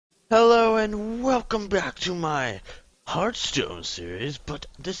Hello and welcome back to my Hearthstone series, but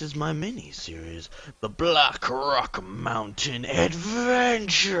this is my mini-series, the BlackRock Mountain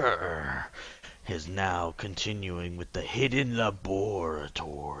Adventure, is now continuing with the Hidden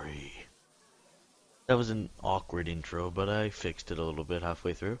Laboratory. That was an awkward intro, but I fixed it a little bit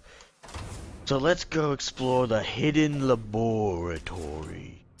halfway through. So let's go explore the Hidden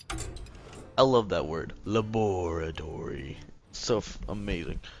Laboratory. I love that word, laboratory. So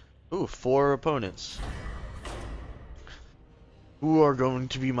amazing. Ooh, 4 opponents. Who are going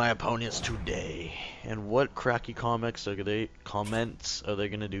to be my opponents today? And what cracky comments are they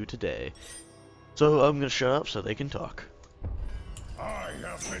gonna do today? So I'm gonna shut up so they can talk. I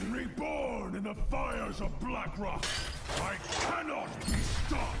have been reborn in the fires of BlackRock. I cannot be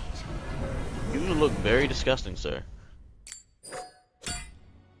stopped. You look very disgusting, sir.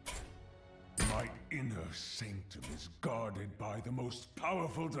 My inner sanctum is guarded by the most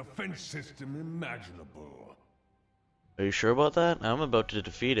powerful defense system imaginable. Are you sure about that? I'm about to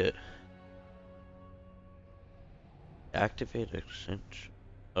defeat it. Activate extension.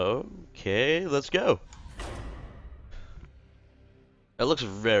 Okay, let's go. It looks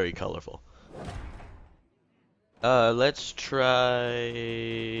very colorful. Let's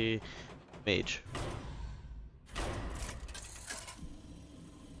try Mage.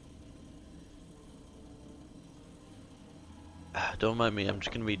 Don't mind me, I'm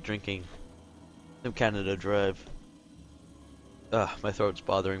just gonna be drinking some Canada Drive. My throat's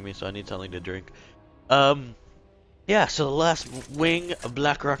bothering me, so I need something to drink. Yeah, so the last wing of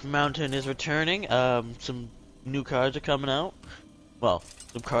BlackRock Mountain is returning. Some new cards are coming out. Well,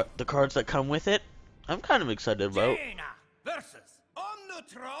 the cards that come with it, I'm kind of excited about. China versus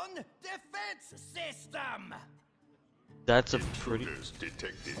Omnitron Defense System. That's a pretty...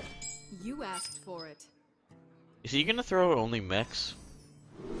 detected. You asked for it. Is he gonna throw only mechs?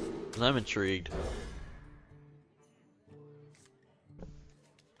 'Cause I'm intrigued.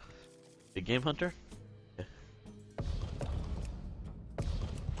 Big Game Hunter? Okay.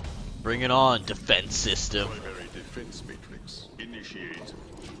 Bring it on, defense system. Primary defense matrix. Initiate.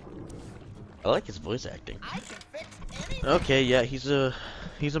 I like his voice acting. I can fix anything. Okay, yeah, he's a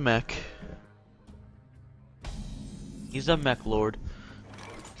mech. He's a mech lord.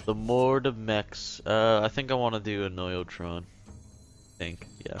 The Lord of Mechs. I think I want to do a Noyotron.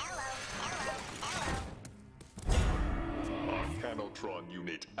 Yeah. Arcanotron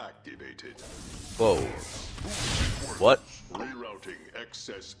unit activated. Whoa. What? Rerouting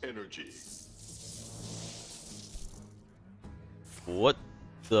excess energy. What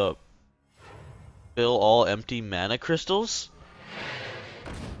the? Fill all empty mana crystals?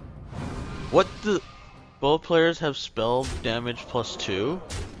 What the? Both players have spell damage +2?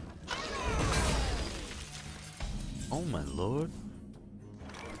 Oh my lord.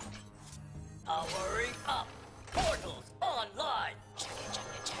 Powering up. Portals online.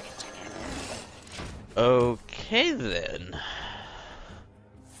 Okay then.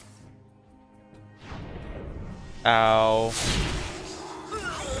 Ow.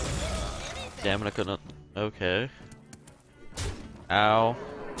 Damn it, I couldn't. Okay. Ow.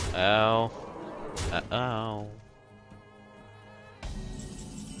 Ow. Ow.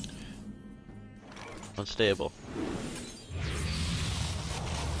 Unstable.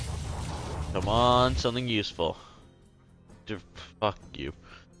 Come on, something useful. Fuck you.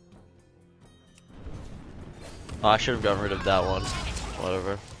 Oh, I should have gotten rid of that one.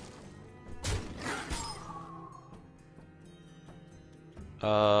 Whatever.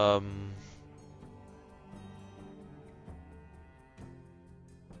 I'm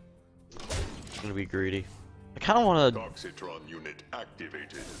gonna be greedy. I kind of want to Toxitron unit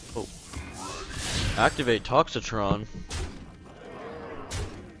activated. activate Toxitron.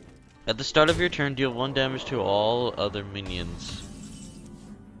 At the start of your turn, deal 1 damage to all other minions.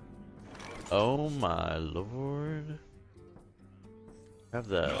 Oh my lord. Have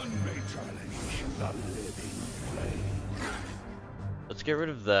that. Let's get rid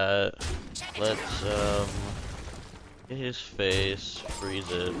of that. Let's get his face, freeze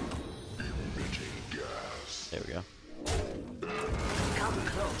it. There we go.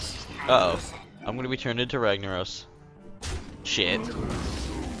 Uh oh. I'm gonna be turned into Ragnaros. Shit.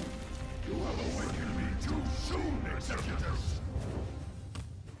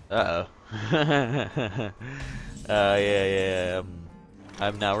 Uh oh. Yeah.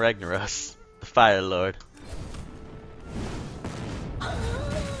 I'm now Ragnaros, the Fire Lord.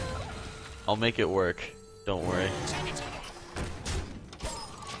 I'll make it work. Don't worry.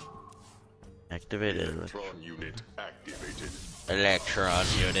 Activated. Electron unit activated. Electron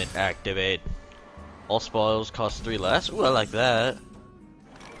unit activate. All spoils cost 3 less. Ooh, I like that.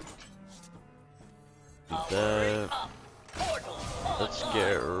 Do that. Let's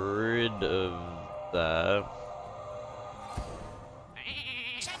get rid of that.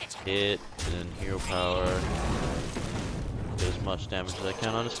 Hit and hero power. Do as much damage as I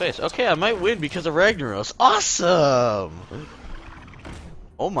can on his face. Okay, I might win because of Ragnaros. Awesome!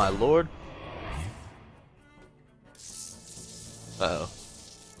 Oh my lord. Uh oh.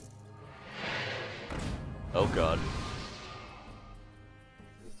 Oh god.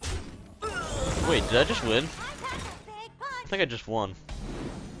 Wait, did I just win? I think I just won.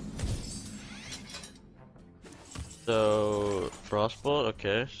 So, Frostbolt,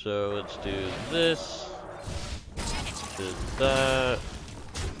 okay, so let's do this. Do that.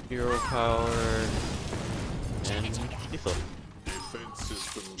 Hero power. And lethal.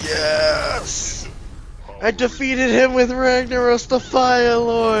 Yes! I defeated him with Ragnaros the Fire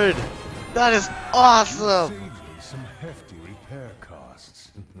Lord! That is awesome! Saved me some hefty repair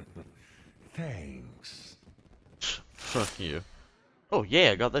costs. Thanks. Fuck you. Oh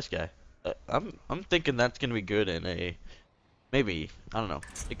yeah, I got this guy. I'm thinking that's gonna be good in a maybe, I don't know.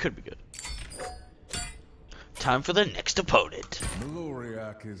 It could be good. Time for the next opponent.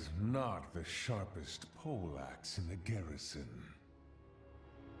 Meloriak is not the sharpest poleaxe in the garrison.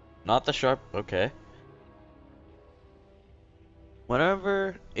 Not the sharp, okay.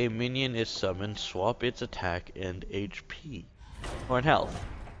 Whenever a minion is summoned, swap its attack and HP. Or in health.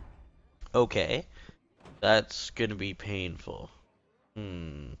 Okay. That's gonna be painful.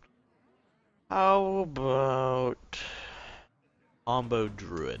 How about Combo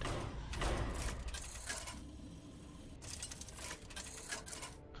Druid?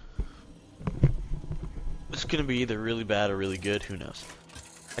 It's gonna be either really bad or really good, who knows.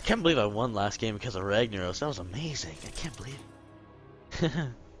 I can't believe I won last game because of Ragnaros. That was amazing. I can't believe it.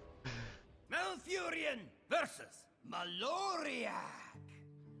 Malfurion versus Meloriak.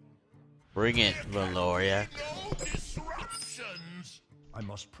 Bring it, Valoria. No disruptions. I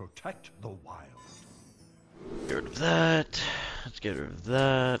must protect the wild. Get rid of that. Let's get rid of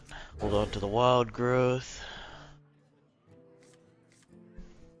that. Hold on to the wild growth.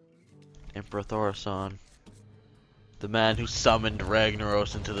 Emperor Thorson. The man who summoned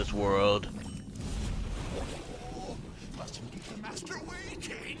Ragnaros into this world. Mustn't keep the master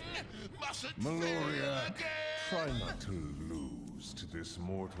waiting. Mustn't Meloriak, try not to lose to this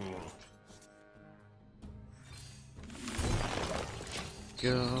mortal.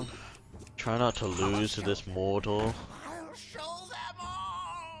 Go. Try not to lose to this mortal. I'll show them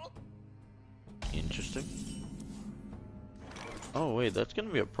all. Interesting. Oh wait, that's gonna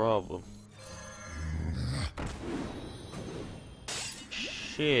be a problem.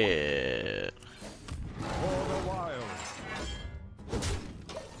 Shit. For the wild.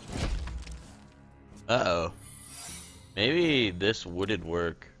 Uh-oh. Maybe this wouldn't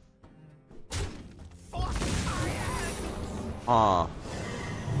work. Huh.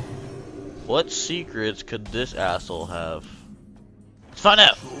 What secrets could this asshole have? Let's find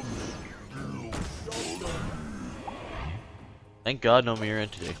out! Thank God no mirror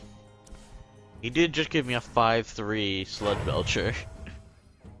entity. He did just give me a 5-3 Sludge Belcher.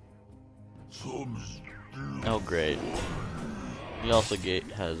 Oh great. He also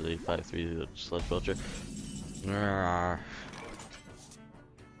has a 5-3 Sludge Belcher.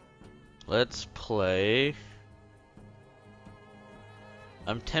 Let's play.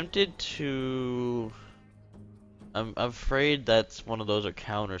 I'm tempted to. I'm afraid that's one of those are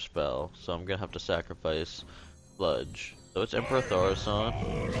counter spell, so I'm gonna have to sacrifice Sludge. So it's Emperor Thorson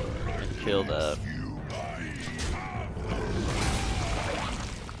and kill that.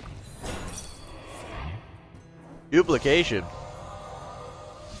 Duplication.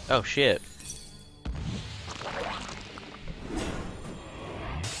 Oh shit.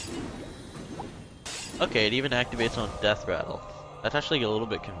 Okay, it even activates on Death Rattle. That's actually a little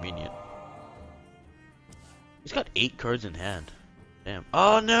bit convenient. He's got 8 cards in hand. Damn.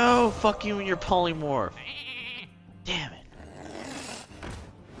 Oh no! Fuck you and your polymorph. Damn it.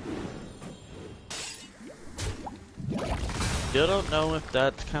 Still don't know if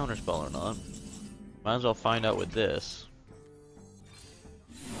that's counterspell or not. Might as well find out with this.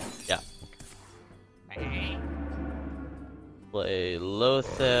 Yeah. Play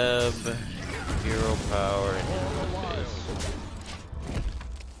Lotheb, Hero Power, and face.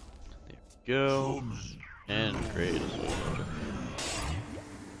 There we go. And great.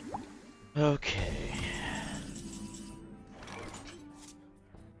 Okay.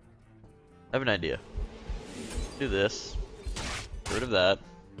 I have an idea. Do this. Get rid of that.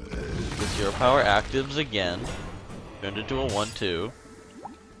 This Hero Power actives again. Turned into a 1-2.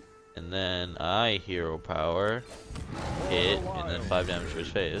 And then I Hero Power. Hit. And then 5 damage to his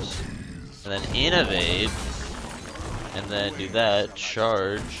face. and then innovate, and then do that,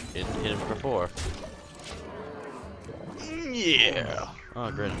 charge, and hit him for 4. Yeah!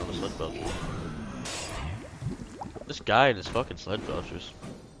 Oh great, another sled belcher. This guy and his fucking sled belchers.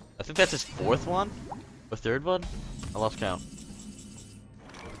 I think that's his 4th one? Or 3rd one? I lost count.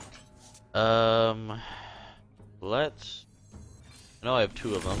 Let's... I know I have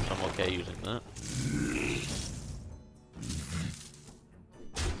 2 of them, so I'm okay using that.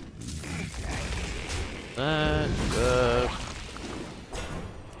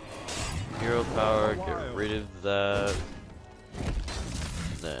 Hero power, get rid of that.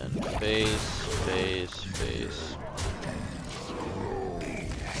 Then face.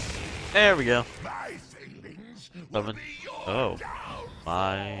 There we go. Summon. Oh.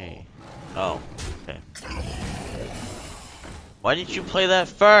 My. Oh. Okay. Why didn't you play that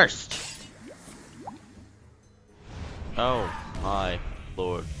first? Oh my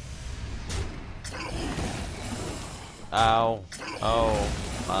lord. Ow. Oh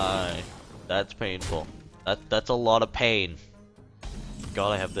my. That's painful. That's a lot of pain.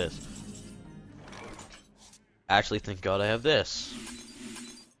 God, I have this. Actually, thank God I have this.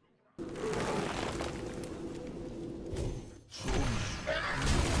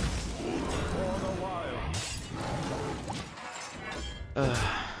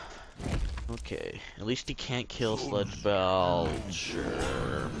 Okay, at least he can't kill Sledge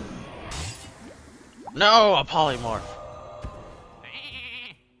Belcher. No, a polymorph.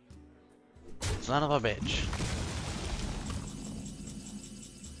 Son of a bitch.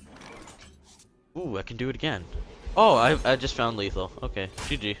 Ooh, I can do it again. Oh, I just found lethal. Okay,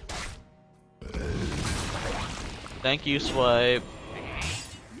 GG. Thank you, Swipe.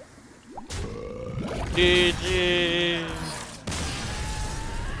 GG.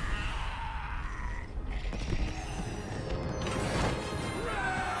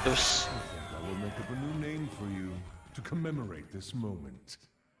 I will make up a new name for you to commemorate this moment.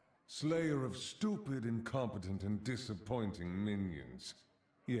 Slayer of stupid, incompetent, and disappointing minions.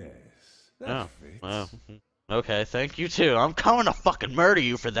 Yes, that fits. Well, okay, thank you too. I'm coming to fucking murder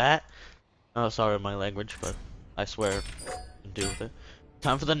you for that. Oh, sorry my language, but I swear I can deal with it.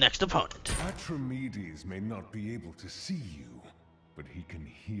 Time for the next opponent. Atramedes may not be able to see you, but he can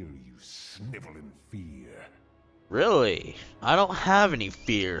hear you snivel in fear. Really? I don't have any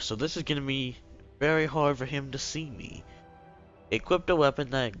fear, so this is gonna be very hard for him to see me. Equip a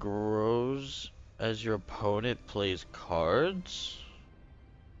weapon that grows as your opponent plays cards.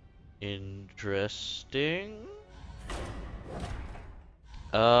 Interesting.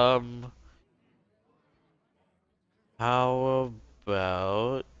 How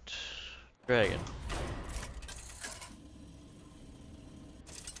about dragon?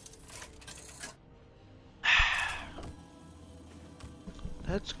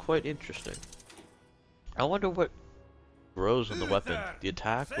 That's quite interesting. I wonder what grows on the weapon. The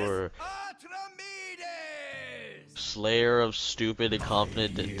attack or Slayer of stupid,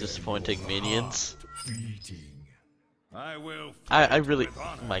 incompetent, and disappointing minions? I really,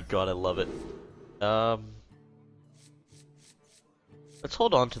 oh my god, I love it. Let's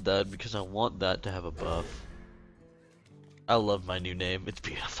hold on to that because I want that to have a buff. I love my new name, it's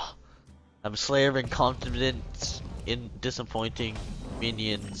beautiful. I'm Slayer of incompetent, disappointing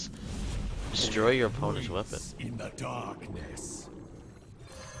minions. Destroy your opponent's weapon. In the darkness.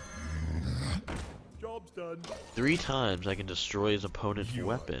 Job's done. 3 times I can destroy his opponent's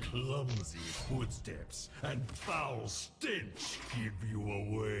weapon. Clumsy footsteps and foul stench give you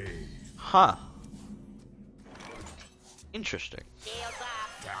away. Huh. Interesting.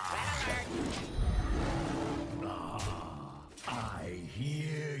 I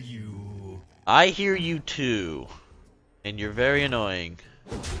hear you. I hear you too. And you're very annoying.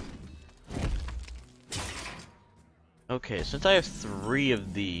 Okay, since I have 3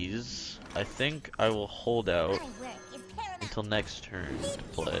 of these, I think I will hold out until next turn to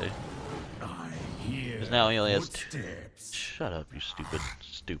play. Because now he only has 2. Shut up, you stupid.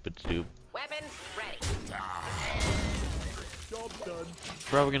 Weapons ready. Job's done.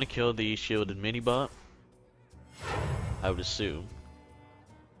 Probably gonna kill the shielded mini-bot. I would assume.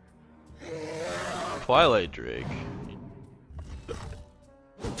 Twilight Drake.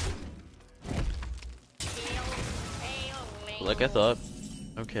 Like I thought.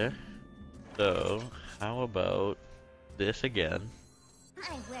 Okay. So, how about this again?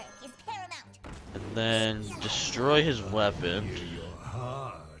 My work is paramount. And then destroy his weapon. Your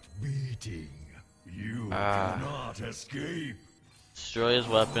heart beating. You cannot escape. Destroy his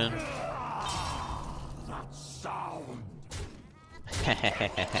weapon. That sound.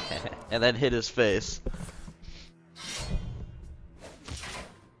 And then hit his face.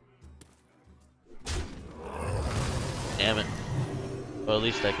 Damn it. Well, at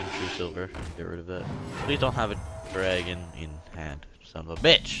least I can true silver. Get rid of that. Please don't have a dragon in hand. Son of a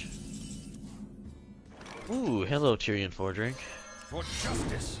bitch. Ooh, hello Tyrion Fordring. For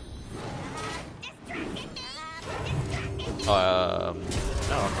justice. No, I'm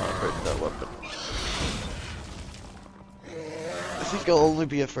not afraid of that weapon. I think I'll only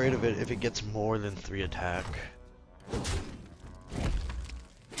be afraid of it if it gets more than 3 attack.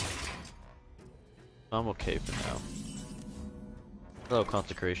 I'm okay for now. Hello,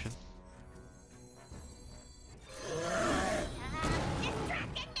 Consecration.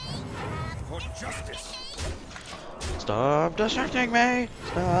 For justice. Stop distracting me!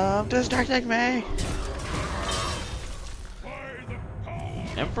 Stop distracting me!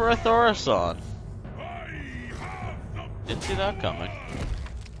 Emperor Thorason. Didn't see that coming.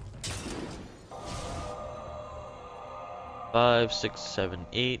 5, 6, 7,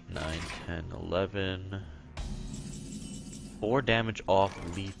 8, 9, 10, 11. 4 damage off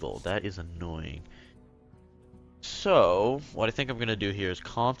lethal. That is annoying. So, what I think I'm gonna do here is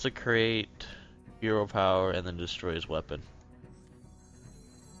consecrate hero power and then destroy his weapon.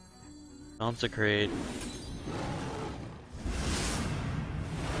 Consecrate.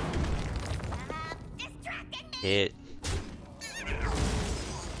 Hit.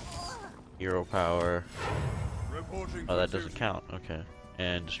 Hero power. Oh, that doesn't count. Okay.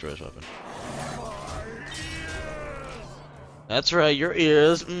 And destroy his weapon. That's right, your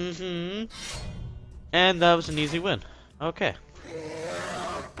ears. Mm-hmm. And that was an easy win. Okay.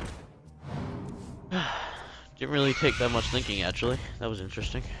 Didn't really take that much thinking, actually. That was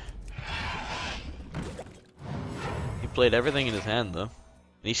interesting. He played everything in his hand, though. And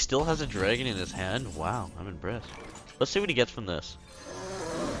he still has a dragon in his hand? Wow, I'm impressed. Let's see what he gets from this.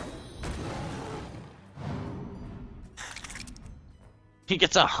 He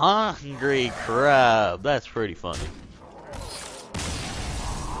gets a hungry crab. That's pretty funny.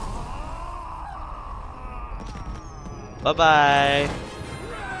 Bye-bye.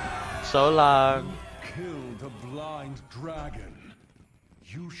 So long. Killed a blind dragon.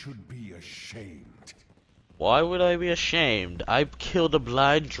 You should be ashamed. Why would I be ashamed? I killed a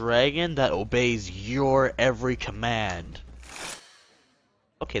blind dragon that obeys your every command.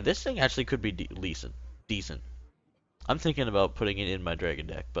 Okay, this thing actually could be decent. I'm thinking about putting it in my dragon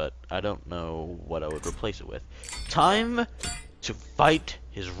deck, but I don't know what I would replace it with. Time to fight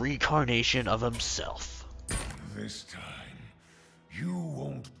his reincarnation of himself. This time, you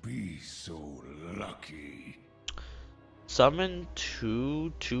won't be so lucky. Summon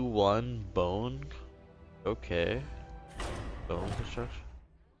 2/1 bone. Okay. Bone construction.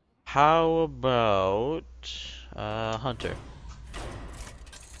 How about Hunter?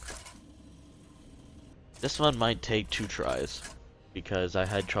 This one might take 2 tries because I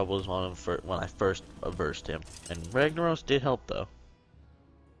had troubles on him when I first versed him, and Ragnaros did help though.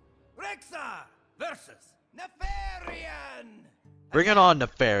 Rexar versus Nefarian. Bring it on,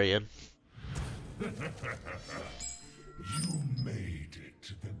 Nefarian. You made it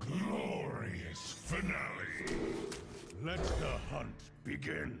to the glorious finale. Let the hunt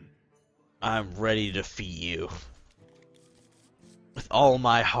begin. I'm ready to defeat you. With all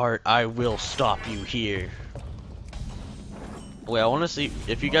my heart, I will stop you here. Wait, I want to see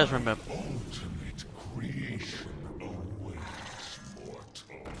if you guys remember. Ultimate creation awaits,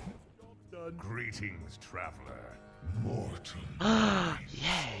 mortal. Greetings, traveler. Mortal.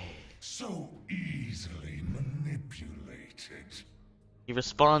 Yay. So easily manipulated. He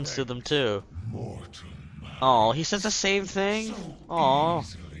responds to them too. Mortal. Oh, he says the same thing? Aw.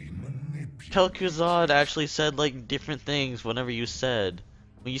 Pelkuzad actually said like different things whenever you said.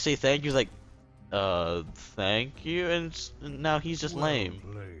 When you say thank you, like, thank you, and now he's just lame.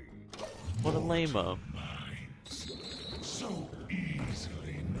 What a lame-o. So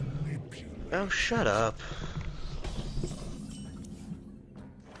easily manipulated. Oh, shut up.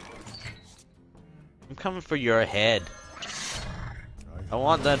 I'm coming for your head. I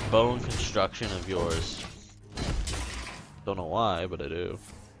want that bone construction of yours. Don't know why, but I do.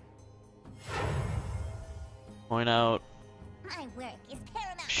 Point out. My work is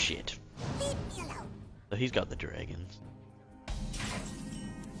paramount. Shit. Leave me alone. So he's got the dragons.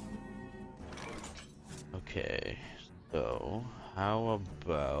 Okay. So how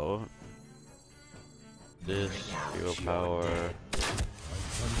about this hero power?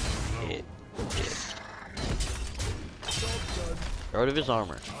 Hit. Get rid of his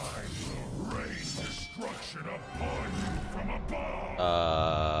armor.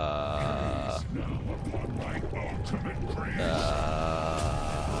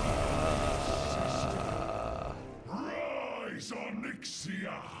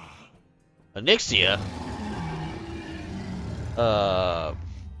 Onyxia? Hi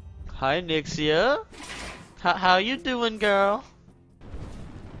Nixia. How you doing, girl?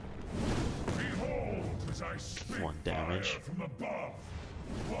 Behold, as I spit 1 damage. fire from above.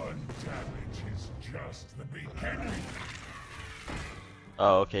 1 damage is just the beginning.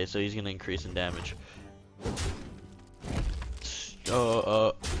 Oh, okay, so he's gonna increase in damage.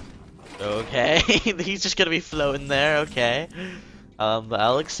 Okay. He's just gonna be floating there, okay.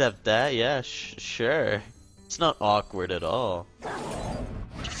 I'll accept that, yeah, sure. It's not awkward at all.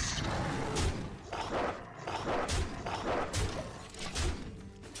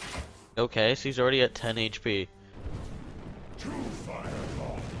 Okay, so he's already at 10 HP. 2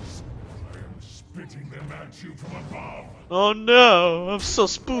 fireballs. I am spitting them at you from above. Oh no, I'm so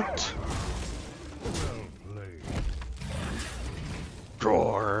spooked. Well played.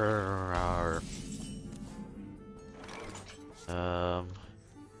 Roar. I'm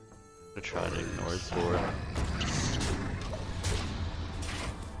gonna try to ignore his sword.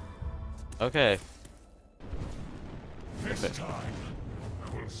 Okay. This time, I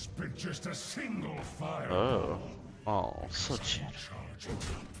will spit just a single Oh. fireball. Oh, such. Charging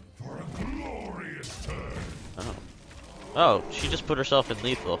up for a glorious turn. Oh. Oh, she just put herself in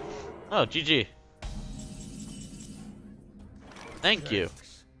lethal. Oh, GG. Thank you.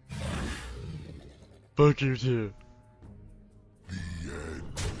 Fuck you too.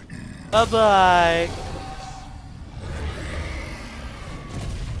 Bye bye.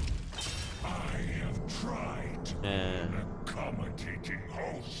 I have tried to be an accommodating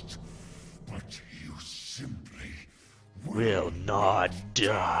host, but you simply Will not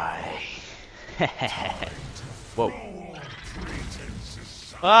die. Whoa. throw all pretenses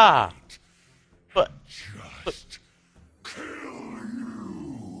aside. Ah. But Just kill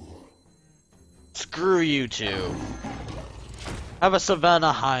you. screw you two. Have a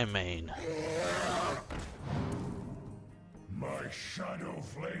Savannah High main. My shadow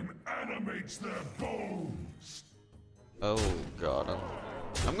flame animates their bones. Oh god,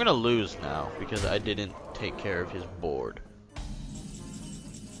 I'm gonna lose now because I didn't take care of his board.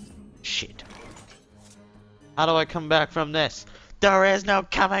 Shit. How do I come back from this? There is no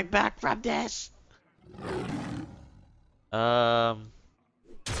coming back from this. I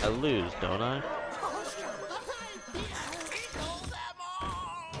lose, don't I?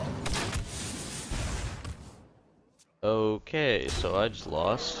 Okay, so I just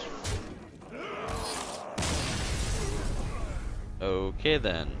lost. Okay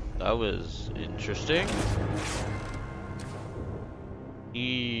then, that was interesting.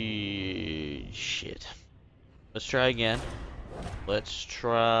 Shit. Let's try again. Let's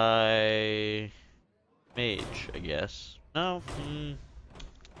try mage, I guess. No,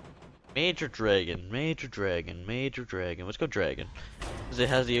 mage or dragon? Mage or dragon? Mage or dragon? Let's go dragon, because it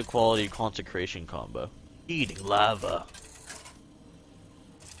has the equality consecration combo. Eating lava.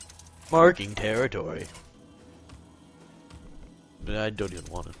 Marking territory. But I don't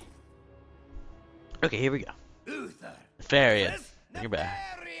even want it. Okay, here we go. Uther. Nefarian. This You're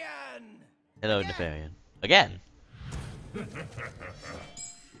back. Nefarian. Hello, Nefarian. Again. You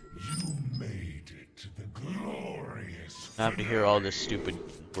made it to the glorious. I have to hear all this stupid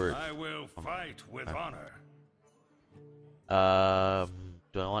word. I will fight with honor.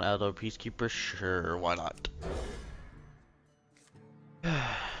 Do I want outdoor peacekeeper? Sure, why not?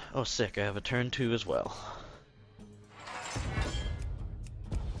 Oh, sick. I have a turn 2 as well.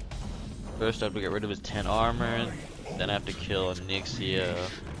 First, I have to get rid of his 10 armor. Then I have to kill Nixia.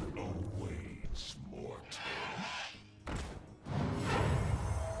 Awaits mortal.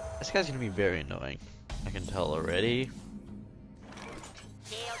 This guy's gonna be very annoying. I can tell already.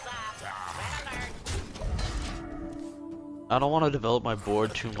 I don't want to develop my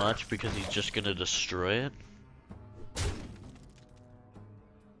board too much because he's just gonna destroy it.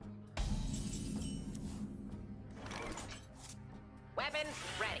 Weapons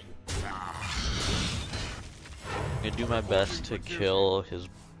ready. I'm gonna do my best to kill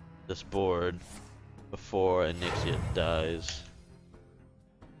this board before Anixia dies.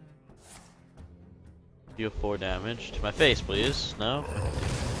 Deal 4 damage to my face, please. No.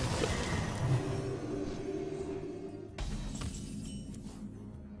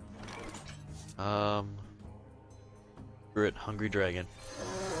 Screw it, hungry dragon.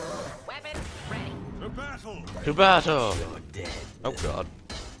 Weapons ready. To battle. To battle! Oh god.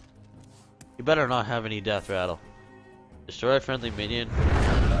 You better not have any death rattle. Destroy a friendly minion.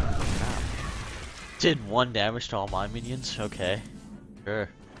 Did 1 damage to all my minions? Okay. Sure.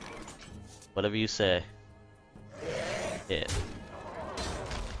 Whatever you say. Hit.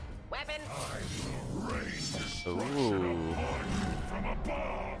 Weapons. Ooh.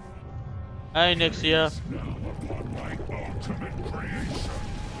 Hi, Nixia. Now upon my own ultimate creation.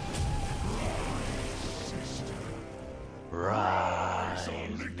 Rise,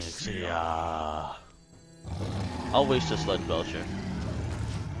 Nixia. I'll waste a Sludge Belcher.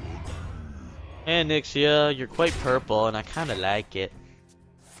 Hey Nixia, you're quite purple and I kinda like it.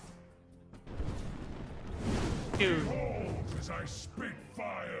 Behold as I spit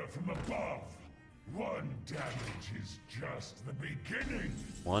fire from above. One damage is just the beginning.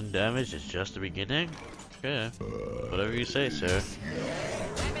 One damage is just the beginning? Okay. Whatever you say, sir. Weapons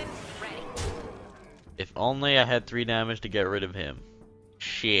ready. If only I had 3 damage to get rid of him.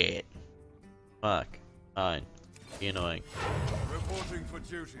 Shit. Fuck. Fine. Be annoying. Reporting for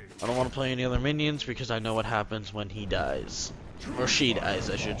duty. I don't want to play any other minions because I know what happens when he dies. Or she dies,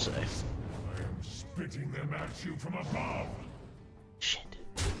 I should say. I am spitting them at you from above. Shit.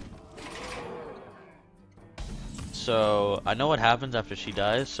 So, I know what happens after she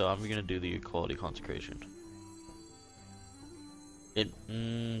dies, so I'm gonna do the Equality Consecration. It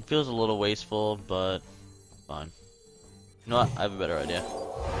feels a little wasteful, but fine. You know what? I have a better idea.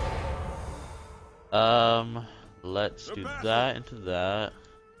 Let's do that into that.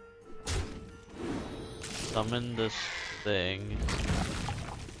 Summon this thing.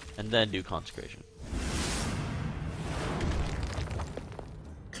 And then do Consecration.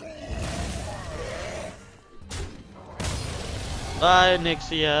 Bye,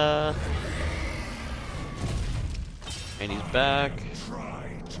 Nixia! And he's back.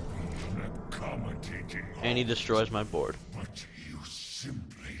 Try to be accommodating, And he destroys my board. but you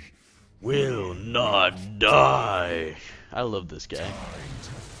simply Will not die. I love this guy. trying to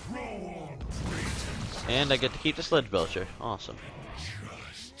throw all praise And I get to keep the Sledge Belcher. Awesome.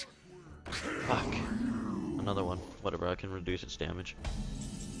 just Fuck. Another one. Whatever, I can reduce its damage.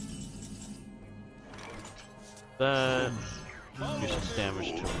 That reduces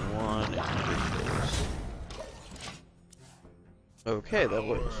damage to 1 and reduces. Okay, that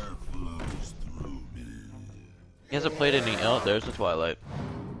works. He hasn't played any. Oh, there's the Twilight.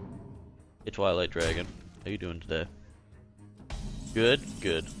 Hey, Twilight Dragon. How you doing today? Good?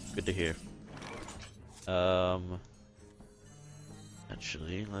 Good. Good to hear.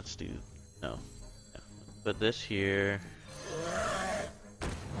 Actually, let's do... No. Yeah. Put this here.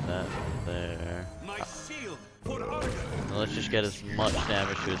 That there. My shield for Argus. Now let's just get as much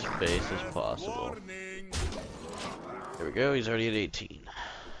damage to his face as possible. Warning. There we go, he's already at 18.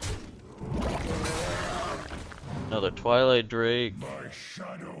 Another Twilight Drake. my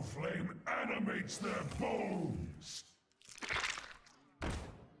shadow flame animates their bones.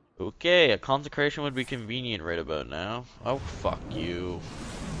 Okay, a consecration would be convenient right about now. Oh, fuck you.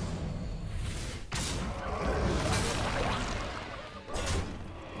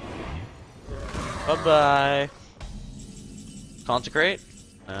 Bye-bye. Consecrate?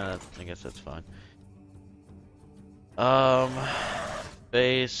 I guess that's fine.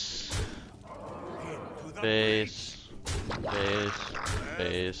 Base. Base. Base.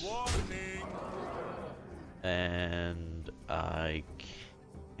 Base. Warning. And I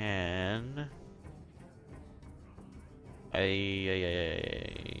can...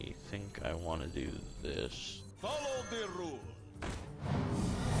 I think I want to do this. Follow the rule.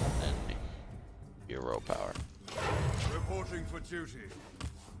 And hero power. Reporting for duty.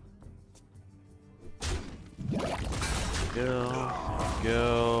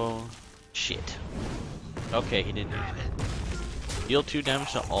 Go. Shit. Okay, he didn't use it. Deal 2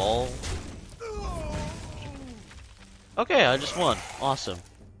 damage to all. Okay, I just won. Awesome.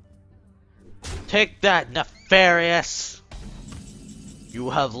 Take that, Nefarious! You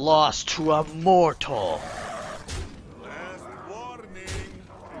have lost to a mortal. Last warning.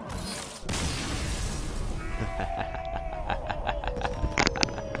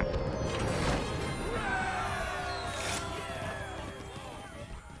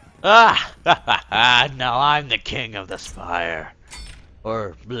 Ah! Now I'm the king of the Spire.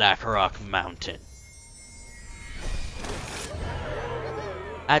 Or BlackRock Mountain.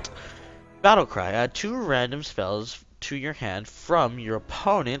 At Battlecry, add 2 random spells to your hand from your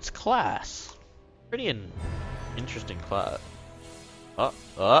opponent's class. Pretty interesting class.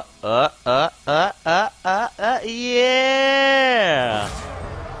 Yeah!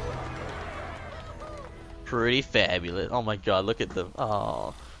 Pretty fabulous. Oh my god, look at them.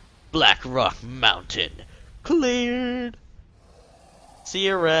 Oh. BlackRock Mountain. Cleared. See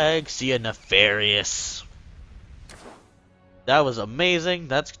ya, Rag. See ya, Nefarious. That was amazing.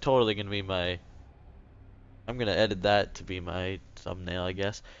 That's totally gonna be my... I'm gonna edit that to be my thumbnail, I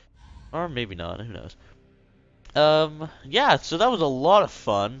guess. Or maybe not, who knows. Yeah, so that was a lot of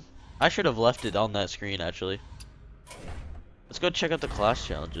fun. I should have left it on that screen, actually. Let's go check out the class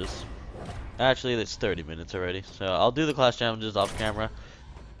challenges. Actually, it's 30 minutes already, so I'll do the class challenges off camera.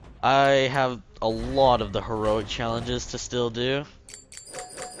 I have a lot of the heroic challenges to still do.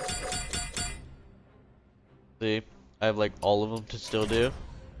 See, I have like all of them to still do.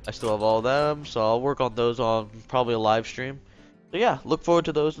 I still have all of them, so I'll work on those on probably a live stream. So yeah, look forward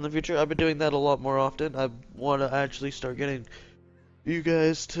to those in the future. I've been doing that a lot more often. I want to actually start getting you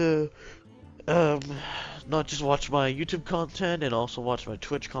guys to not just watch my YouTube content and also watch my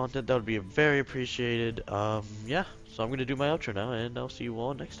Twitch content. That would be very appreciated. Yeah, so I'm gonna do my outro now, and I'll see you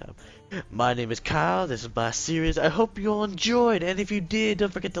all next time. My name is Kyle. This is my series. I hope you all enjoyed, and if you did,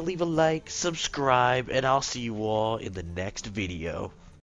 don't forget to leave a like, subscribe, and I'll see you all in the next video.